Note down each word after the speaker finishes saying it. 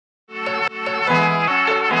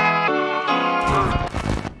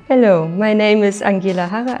Hello, my name is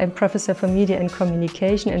Harre. I'm Professor for Media and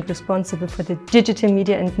Communication and responsible for the Digital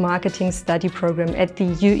Media and Marketing Study Program at the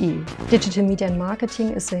UE. Digital Media and Marketing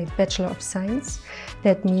is a Bachelor of Science.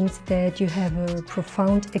 That means that you have a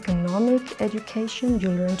profound economic education. You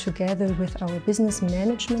learn together with our business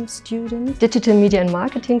management students. Digital Media and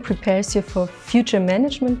Marketing prepares you for future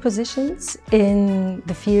management positions in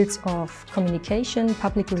the fields of communication,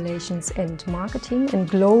 public relations and marketing in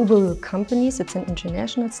global companies. It's an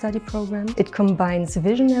international study program. It combines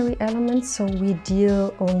visionary elements, so we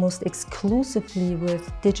deal almost exclusively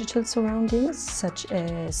with digital surroundings such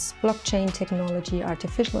as blockchain technology,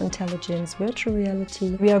 artificial intelligence, virtual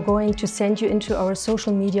reality. We are going to send you into our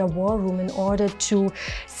social media war room in order to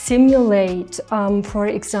simulate, for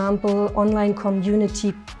example, online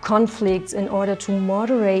community conflicts in order to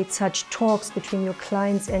moderate such talks between your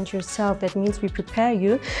clients and yourself. That means we prepare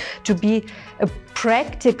you to be a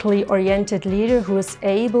practically oriented leader who is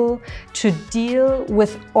able to deal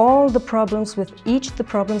with all the problems, with each the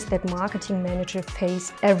problems that marketing managers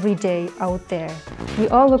face every day out there. We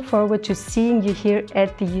all look forward to seeing you here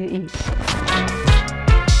at the UE.